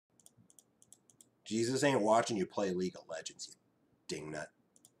Jesus ain't watching you play League of Legends, you dingnut.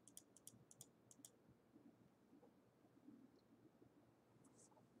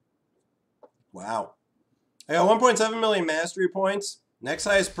 Wow. I got 1.7 million mastery points. Next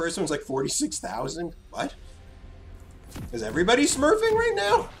highest person was like 46,000. What? Is everybody smurfing right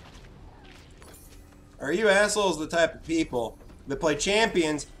now? Are you assholes the type of people that play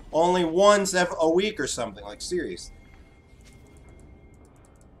champions only once a week or something? Like, seriously.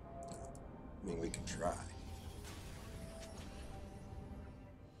 I mean, we can try.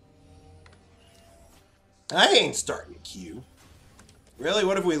 I ain't starting Q. Really?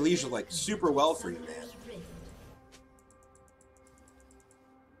 What if we leash like super well for you, man?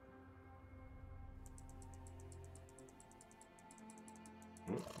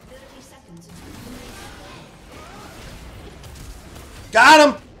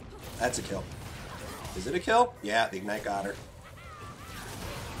 Got him! That's a kill. Is it a kill? Yeah, the ignite got her.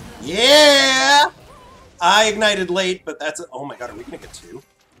 Yeah! I ignited late, but that's a... Oh my god, are we gonna get 2?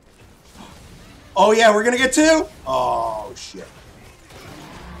 Oh yeah, we're gonna get 2? Oh, shit.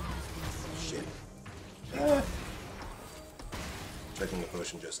 Shit. Checking the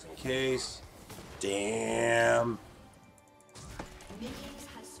potion just in case. Damn.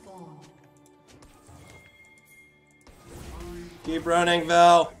 Keep running,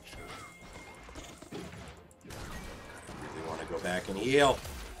 Vel. I really want to go back and heal.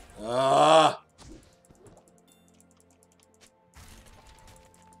 I'm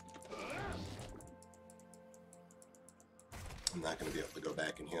not going to be able to go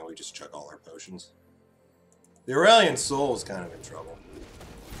back and heal. We just chuck all our potions. The Aurelian Soul is kind of in trouble.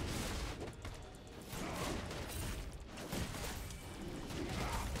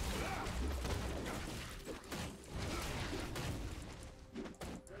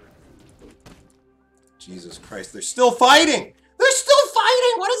 Jesus Christ, they're still fighting! They're still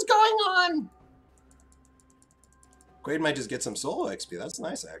fighting! What is going on? Quaid might just get some solo XP. That's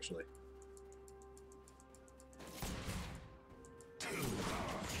nice, actually.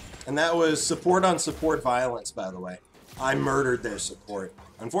 And that was support on support violence, by the way. I murdered their support.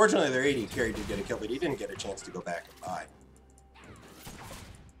 Unfortunately, their AD carry did get a kill, but he didn't get a chance to go back and buy.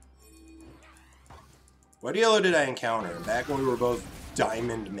 What yellow did I encounter? Back when we were both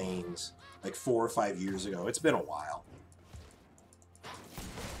diamond mains. Like 4 or 5 years ago. It's been a while.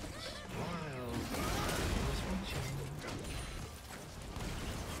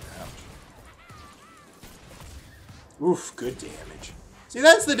 Ouch. Oof, good damage. See,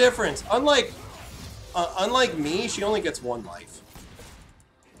 that's the difference. Unlike me, she only gets 1 life.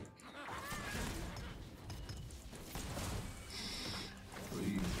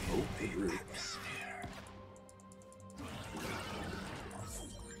 Oh, big root.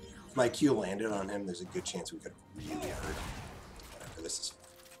 If my Q landed on him, there's a good chance we could have really hurt. Whatever, this is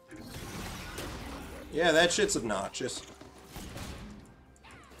fine. Yeah, that shit's obnoxious.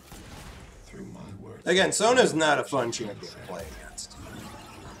 Again, Sona's not a fun champion to play against.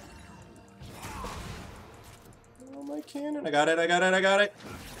 Oh, my cannon. I got it, I got it, I got it.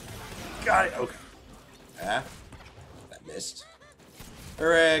 Got it, okay. Ah, that missed.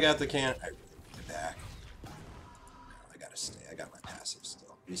 Hooray, I got the cannon. I really need it back. I gotta stay, I got my passive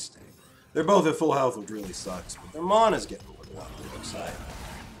still. We stay. They're both at full health, which really sucks, but their mana's getting a little on the other side.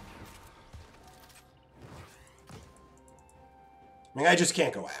 I mean, I just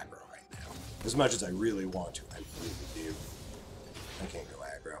can't go aggro right now. As much as I really want to, I really do. I can't go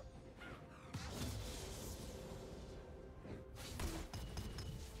aggro.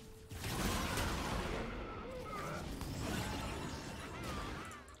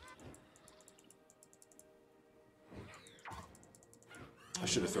 I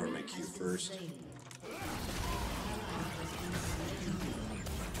should have thrown my Q first.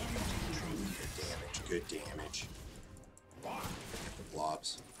 Good damage. The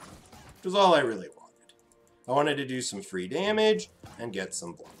blobs. Which was all I really wanted. I wanted to do some free damage and get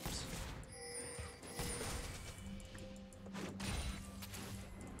some blobs.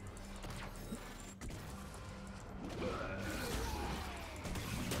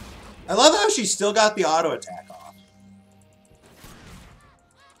 I love how she still got the auto attack off.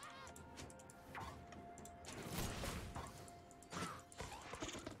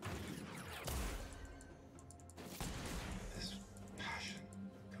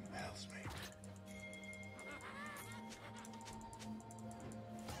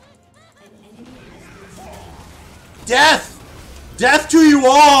 Death! Death to you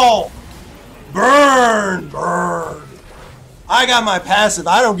all! Burn! Burn! I got my passive.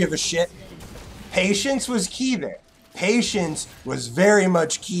 I don't give a shit. Patience was key there. Patience was very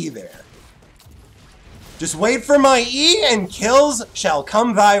much key there. Just wait for my E and kills shall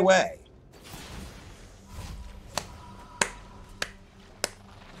come thy way.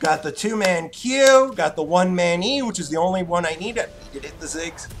 Got the 2-man Q. Got the 1-man E, which is the only one I need. I need to hit the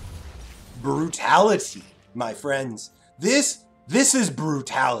Ziggs. Brutality, my friends. This is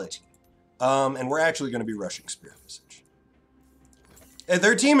brutality. And we're actually going to be rushing Spirit Visage. And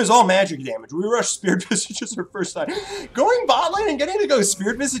their team is all magic damage. We rush Spirit Visage as our first time. Going bot lane and getting to go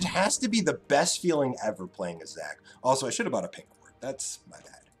Spirit Visage has to be the best feeling ever playing as Zac. Also, I should have bought a pink ward. That's my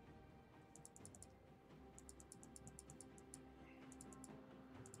bad.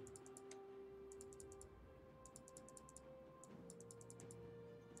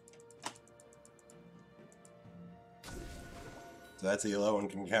 So that's the 11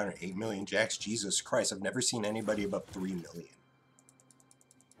 can counter 8 million jacks. Jesus Christ, I've never seen anybody above 3 million.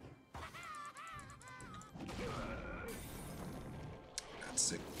 That's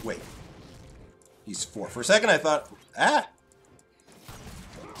sick. Wait. He's 4. For a second I thought, ah!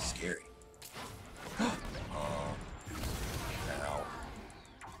 Scary. Oh. Ow.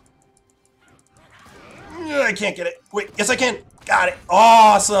 I can't get it. Wait, yes I can. Got it.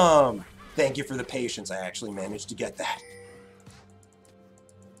 Awesome! Thank you for the patience. I actually managed to get that.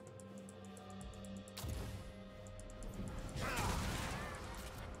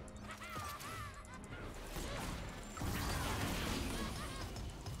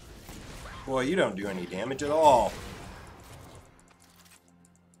 Boy, you don't do any damage at all.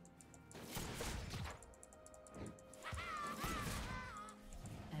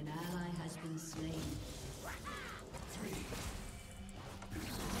 An ally has been slain. 3.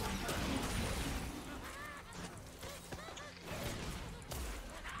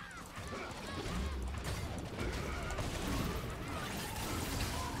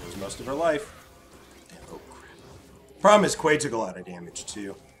 That was most of her life. Damn, oh crap. Problem is, Quaid took a lot of damage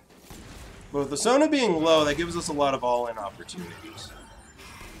too. But with the Sona being low, that gives us a lot of all-in opportunities.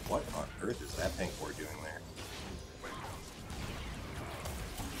 What on earth is that pink ward doing there?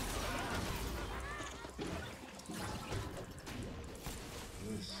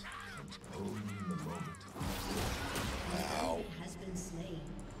 Wow. Has been slain.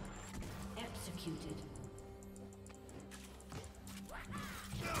 Executed.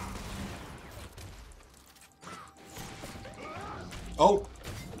 Oh!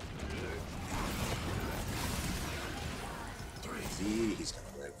 He's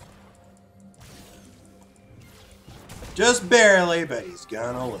gonna live. Just barely, but he's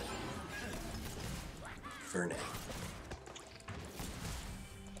gonna live. For now.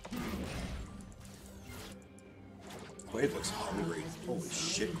 Quaid looks hungry. Holy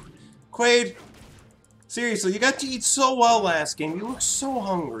shit. Quaid! Seriously, you got to eat so well last game. You look so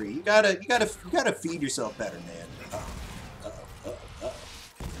hungry. You gotta feed yourself better, man.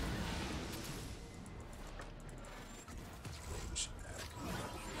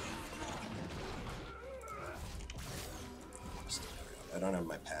 I don't have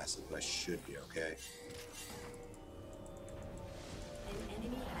my passive, but I should be okay. An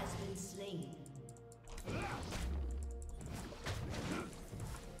enemy has been slain.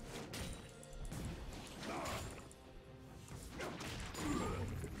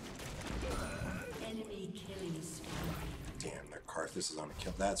 Enemy killing spree. Damn, their Karthus is on a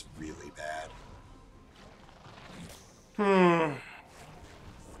kill. That's really bad.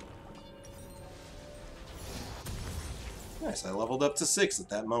 Nice, I leveled up to 6 at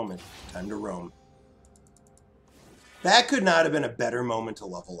that moment. Time to roam. That could not have been a better moment to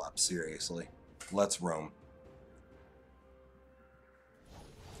level up, seriously. Let's roam.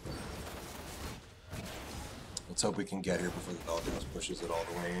 Let's hope we can get here before the Vel'Koz pushes it all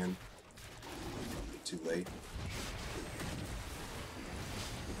the way in. Too late.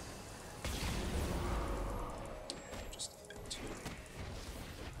 Just a bit too late.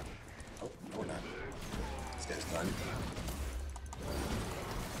 Oh, no we're not. This guy's done.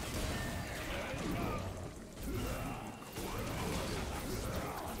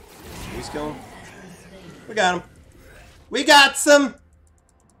 He's going. We got him. We got some.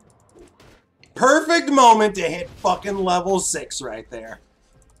 Perfect moment to hit fucking level 6 right there.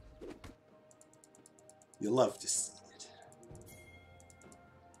 You love to see it.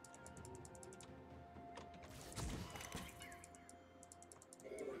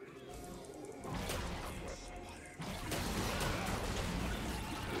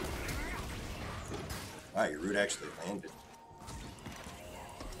 Wow, your root actually landed.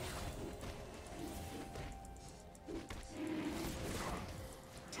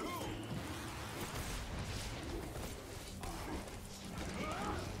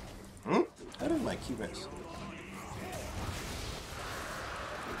 How did my Q miss?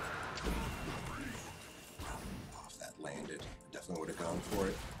 Oh, if that landed, I definitely would have gone for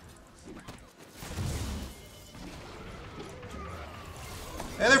it.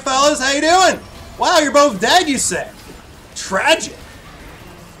 Hey there, fellas. How you doing? Wow, you're both dead, you say? Tragic.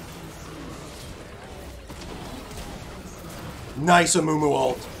 Nice Amumu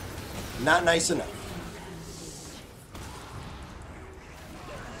ult. Not nice enough.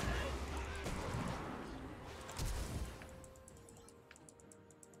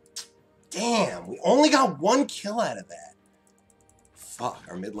 Damn, we only got 1 kill out of that. Fuck,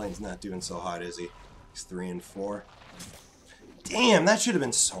 our mid lane's not doing so hot, is he? He's 3 and 4. Damn, that should have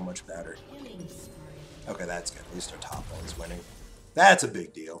been so much better. Okay, that's good. At least our top lane's winning. That's a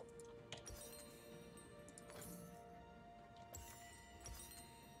big deal.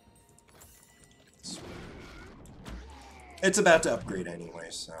 It's about to upgrade anyway,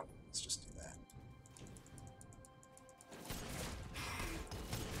 so let's just do that.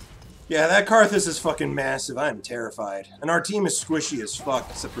 Yeah, that Karthus is fucking massive. I'm terrified. And our team is squishy as fuck,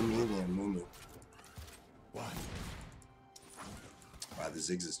 except for Mimi and Mumu. Wow, the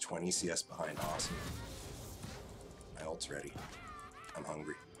Ziggs is 20 CS behind. Awesome. My ult's ready. I'm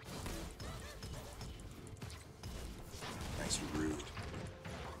hungry. Nice rude.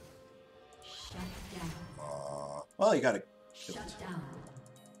 Shut down. Well, you gotta kill Shut it. down.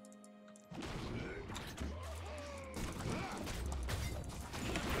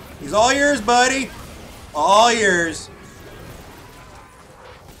 He's all yours, buddy. All yours.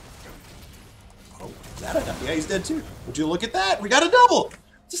 Oh, is that a double? Yeah, he's dead too. Would you look at that? We got a double.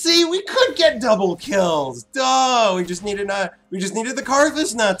 See, we could get double kills. Duh. We just needed the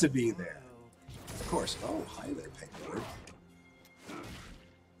Karthus not to be there. Of course. Oh, hi there, Penguin.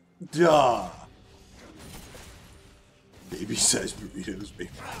 Duh. Baby size burritos,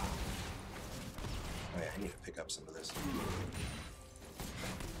 baby. Oh yeah, I need to pick up some of this.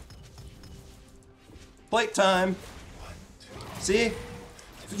 Plate time. See?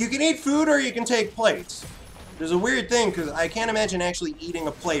 You can eat food or you can take plates. There's a weird thing because I can't imagine actually eating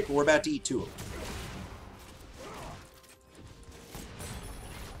a plate, but we're about to eat 2 of them.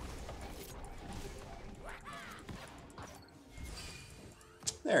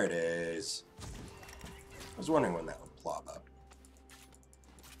 There it is. I was wondering when that would plop up.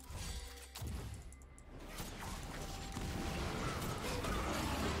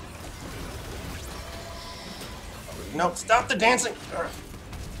 No, stop the dancing! Ugh.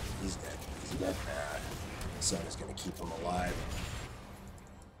 He's dead. Is he dead? Sona's gonna keep him alive.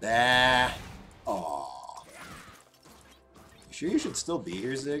 Ah. Aww. You sure you should still be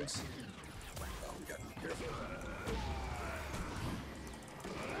here, Ziggs? Oh, we gotta be careful.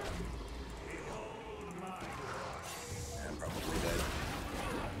 I'm probably dead.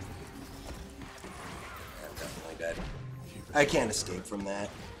 I'm definitely dead. I can't escape from that.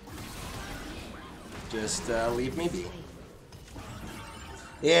 Just leave me be.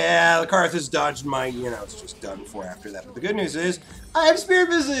 Yeah, the Karthus dodged my, it's just done for after that. But the good news is, I have Spirit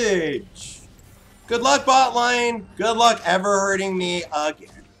Visage! Good luck, bot line. Good luck ever hurting me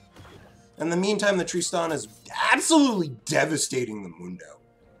again. In the meantime, the Tristan is absolutely devastating the Mundo.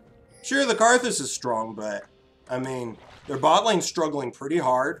 Sure, the Karthus is strong, but, I mean, their bot lane's struggling pretty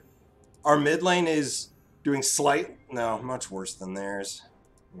hard. Our mid lane is doing much worse than theirs.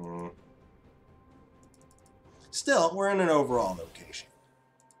 Still, we're in an overall location.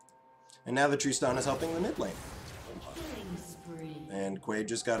 And now the Tristan is helping the mid lane. And Quaid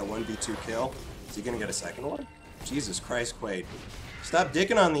just got a 1v2 kill. Is he gonna get a second one? Jesus Christ, Quaid. Stop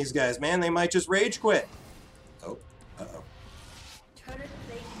dicking on these guys, man. They might just rage quit. Oh, uh-oh. Turret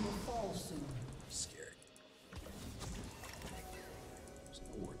plating will fall soon. Scared. There's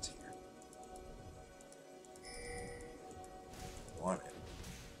no wards here. Want it.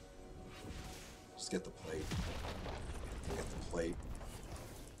 Just get the plate. Get the plate.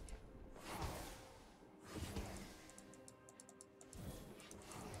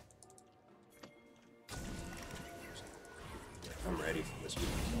 I'm ready for this. We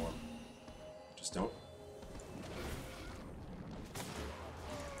can kill him. Just don't.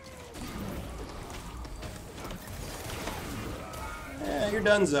 Yeah, you're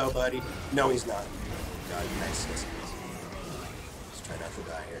done, Zo, buddy. No, he's not. God, nice. Just try not to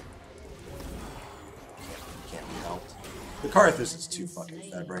die here. Can't be helped. The Karthus is too fucking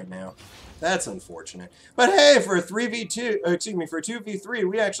fed right now. That's unfortunate. But hey, for a 3v2, excuse me, for a 2v3,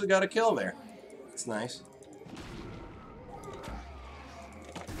 we actually got a kill there. That's nice.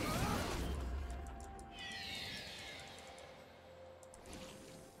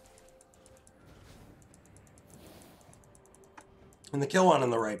 And the kill on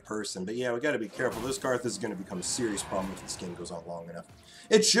the right person. But yeah, we gotta be careful. This Karthus is gonna become a serious problem if this game goes on long enough.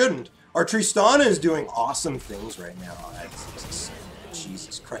 It shouldn't. Our Tristana is doing awesome things right now. Oh, that's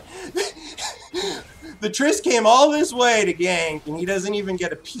Jesus Christ. The Triss came all this way to gank, and he doesn't even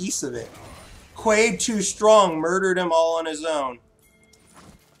get a piece of it. Quaid too strong, murdered him all on his own.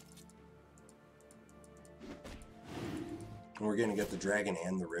 And we're gonna get the dragon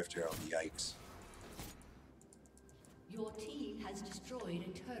and the rift here. Yikes. Your team has destroyed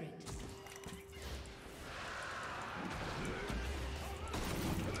a turret.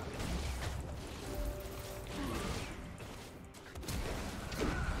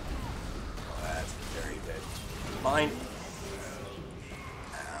 Oh, that's very good. Mine.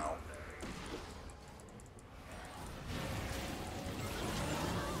 Ow.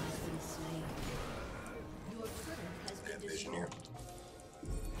 Your turret has I have been vision destroyed. here.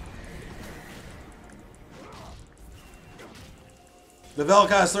 The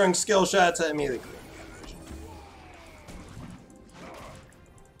Vel'Koz throwing skill shots at me.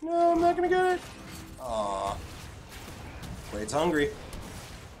 No, I'm not gonna get it. Aww. Quaid's hungry.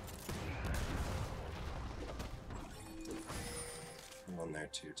 One there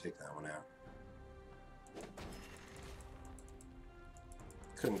too. Take that one out.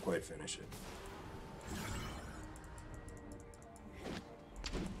 Couldn't quite finish it.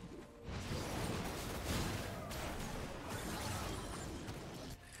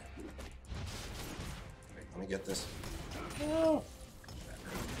 Wait, let me get this. Oh.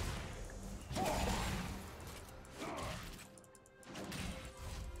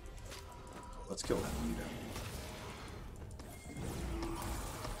 Let's kill that Ludo.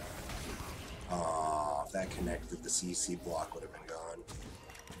 Aw, if that connected, the CC block would have been gone.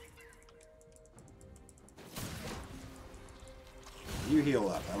 You heal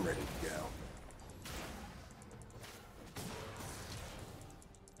up, I'm ready to go.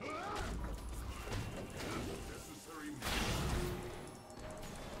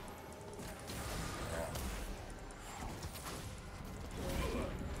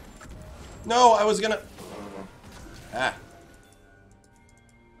 No, I was gonna... Ah.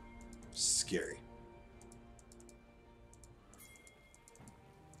 Scary.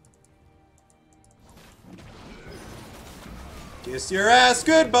 Kiss your ass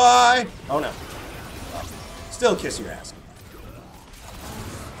goodbye! Oh no. Oh, still kiss your ass.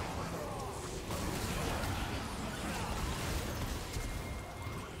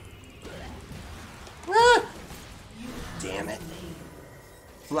 Ah! Damn it.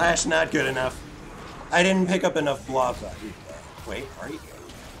 Flash not good enough. I didn't pick up enough blobs. Wait, are you?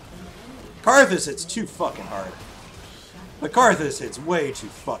 Karthus hits too fucking hard. But Karthus hits way too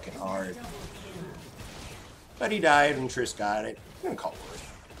fucking hard. But he died and Triss got it. I'm gonna call it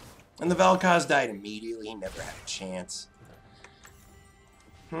worth. And the Vel'Koz died immediately. He never had a chance.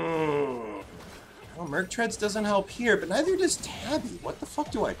 Well, Merc Treads doesn't help here, but neither does Tabby. What the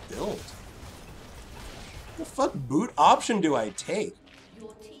fuck do I build? What the fuck boot option do I take?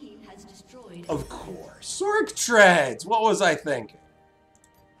 Your team has destroyed. Of course. Sork Treads! What was I thinking?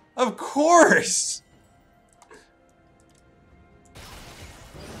 Of course!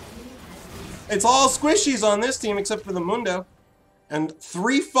 It's all squishies on this team except for the Mundo. And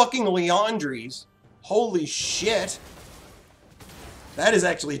 3 fucking Leandries. Holy shit. That is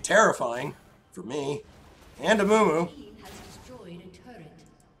actually terrifying. For me. And a Mumu. Your team has destroyed a turret.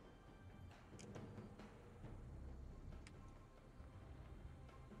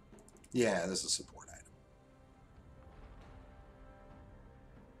 Yeah, this is a support item.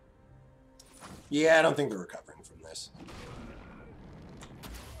 Yeah, I don't think they're recovering from this.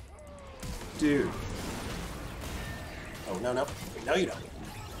 Dude. Oh, no, no. No, you don't.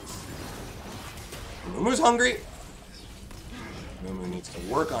 Mumu's hungry. Mumu needs to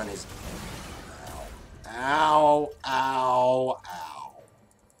work on his... Ow. Ow. Ow. Ow.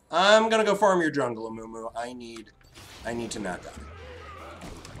 I'm gonna go farm your jungle, Mumu. I need to not die.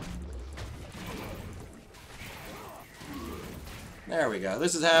 There we go.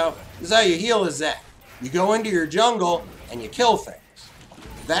 This is how you heal a Zek. You go into your jungle and you kill things.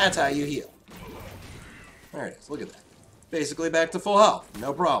 That's how you heal. There it is. Look at that. Basically back to full health.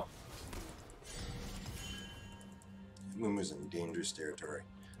 No problem. Mumu's in dangerous territory.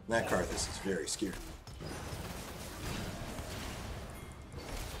 And that Karthus is very scary.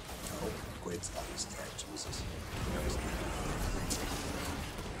 Oh, Quaid's thought he's dead. Jesus. No, he's not.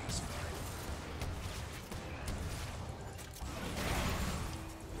 He's fine.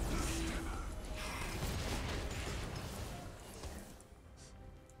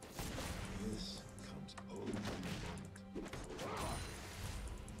 This comes over.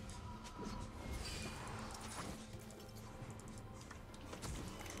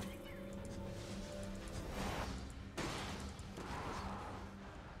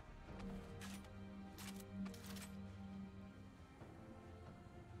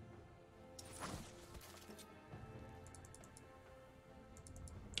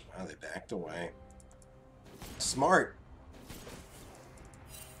 backed away. Smart.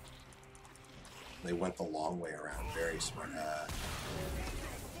 They went the long way around. Very smart.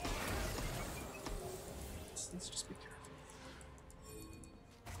 Let's just be careful.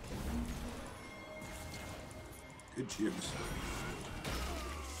 Good juice.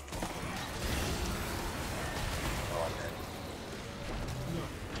 Oh, I'm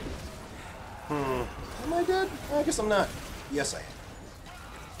dead. Am I dead? I guess I'm not. Yes, I am.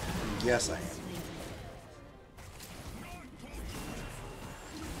 Yes, I am.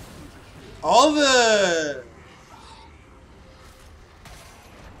 All the...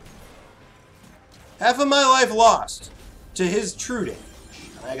 Half of my life lost to his true damage.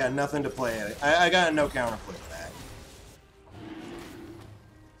 I got nothing to play at it. I got no counterplay to that.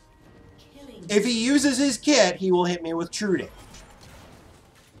 If he uses his kit, he will hit me with true damage.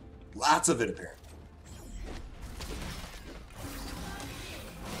 Lots of it, apparently.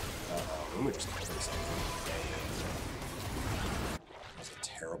 Let me just play something. That was a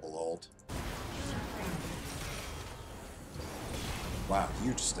terrible ult. Wow,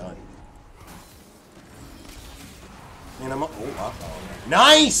 huge stun. Man, I'm... Oh,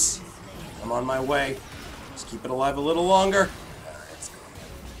 nice! I'm on my way. Just keep it alive a little longer.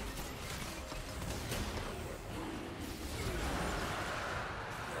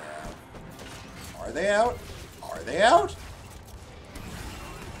 Alright, are they out? Are they out?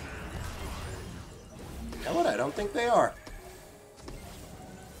 You know what? I don't think they are.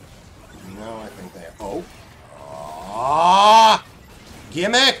 No, I think they are. Oh. Ah!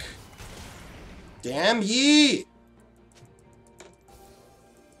 Gimmick! Damn ye!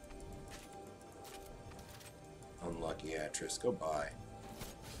 Unlucky actress. Goodbye.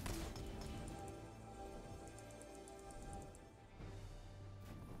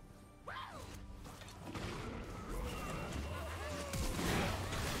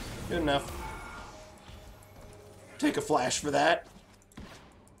 Good enough. Take a flash for that.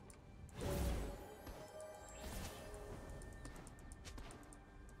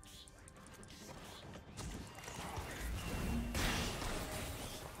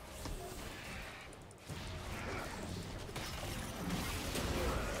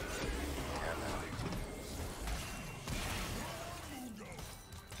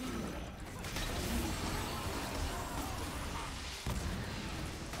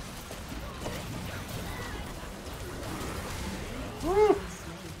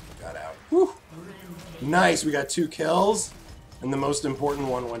 Got out. Whew. Nice, we got 2 kills, and the most important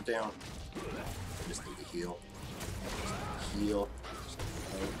one went down. I just need to heal. Heal.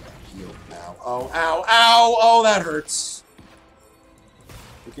 Heal. Ow. Oh, ow, ow! Oh, that hurts.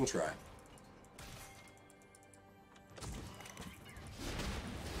 We can try.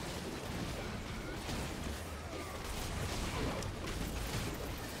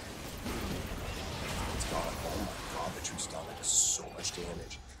 So much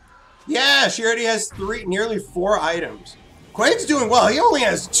damage. Yeah, she already has nearly 4 items. Quade's doing well. He only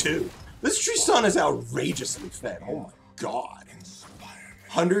has 2. This Tristana is outrageously fed. Oh my god.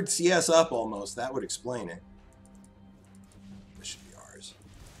 100 CS up almost. That would explain it. This should be ours.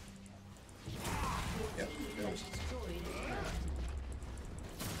 Yep.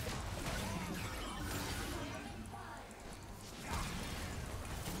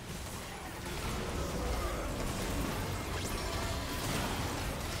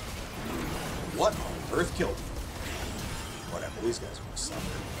 What on earth killed me? Whatever, these guys are gonna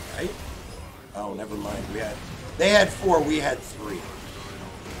suffer, right? Oh, never mind. They had 4, we had 3.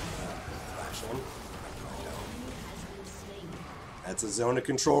 Flash one. That's a zone of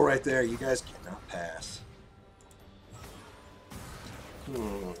control right there. You guys cannot pass. I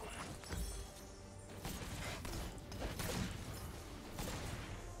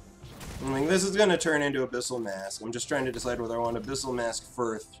mean, this is gonna turn into Abyssal Mask. I'm just trying to decide whether I want Abyssal Mask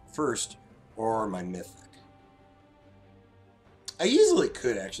first or my Mythic. I easily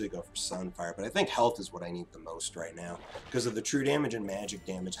could actually go for Sunfire, but I think health is what I need the most right now. Because of the true damage and magic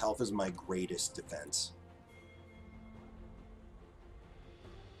damage, health is my greatest defense.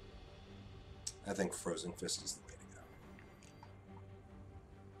 I think Frozen Fist is the way to go.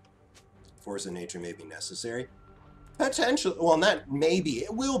 Force of Nature may be necessary. Potentially. Well, not maybe.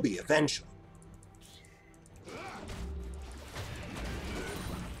 It will be eventually.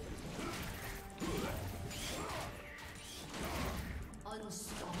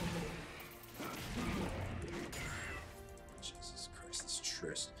 Jesus Christ, this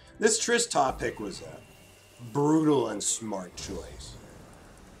Trist. This Trist top pick was a brutal and smart choice.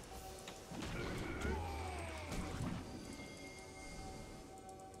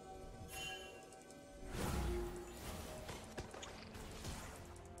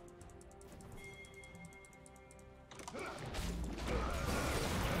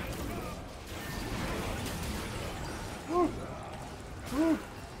 I'm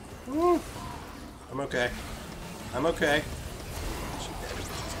okay. I'm okay. She's dead.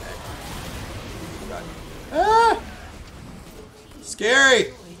 She's dead. God. Ah!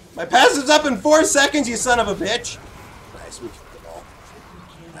 Scary! My passive's up in 4 seconds, you son of a bitch! Nice, we killed them all.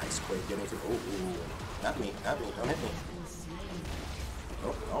 Nice, Quake getting through. Oh, ooh. Not me, not me, don't hit me.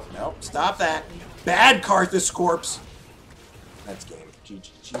 Oh, no, no, stop that. Bad Karthus corpse. That's game.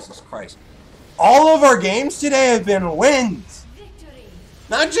 Jesus Christ. All of our games today have been wins.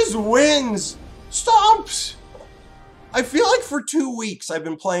 Not just wins. Stomps. I feel like for 2 weeks I've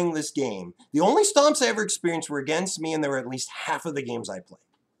been playing this game. The only stomps I ever experienced were against me, and they were at least half of the games I played.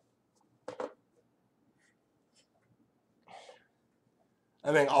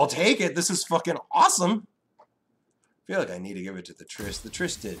 I mean, I'll take it. This is fucking awesome. I feel like I need to give it to the Trist. The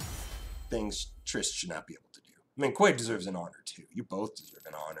Trist did things Trist should not be able to do. I mean, Quaid deserves an honor, too. You both deserve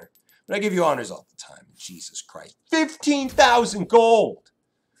an honor. But I give you honors all the time. Jesus Christ. 15,000 gold!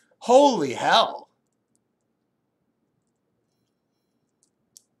 Holy hell.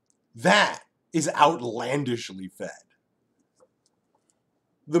 That is outlandishly fed.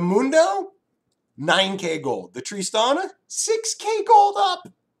 The Mundo, 9k gold. The Tristana, 6k gold up.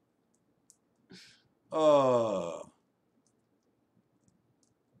 The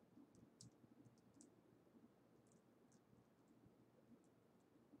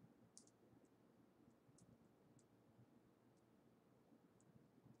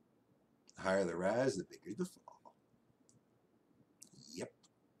higher the rise, the bigger the fall. Yep.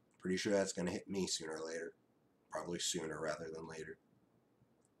 Pretty sure that's going to hit me sooner or later. Probably sooner rather than later.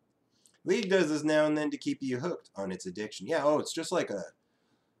 League does this now and then to keep you hooked on its addiction. Yeah, oh, it's just like a...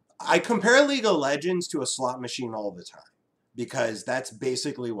 I compare League of Legends to a slot machine all the time. Because that's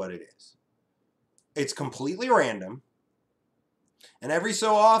basically what it is. It's completely random. And every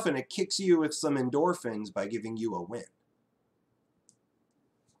so often it kicks you with some endorphins by giving you a win.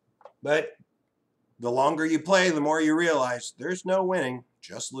 But the longer you play, the more you realize there's no winning,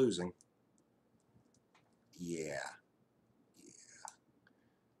 just losing. Yeah.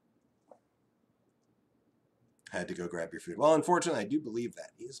 Had to go grab your food. Well, unfortunately, I do believe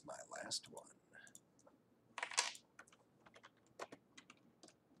that is my last one.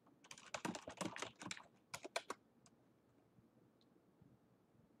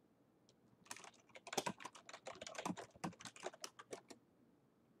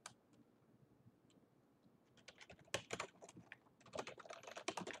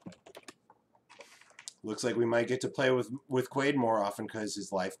 Looks like we might get to play with Quaid more often because his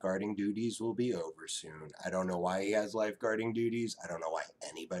lifeguarding duties will be over soon. I don't know why he has lifeguarding duties. I don't know why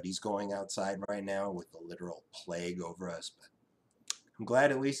anybody's going outside right now with the literal plague over us, but I'm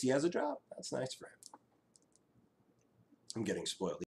glad at least he has a job. That's nice for him. I'm getting spoiled.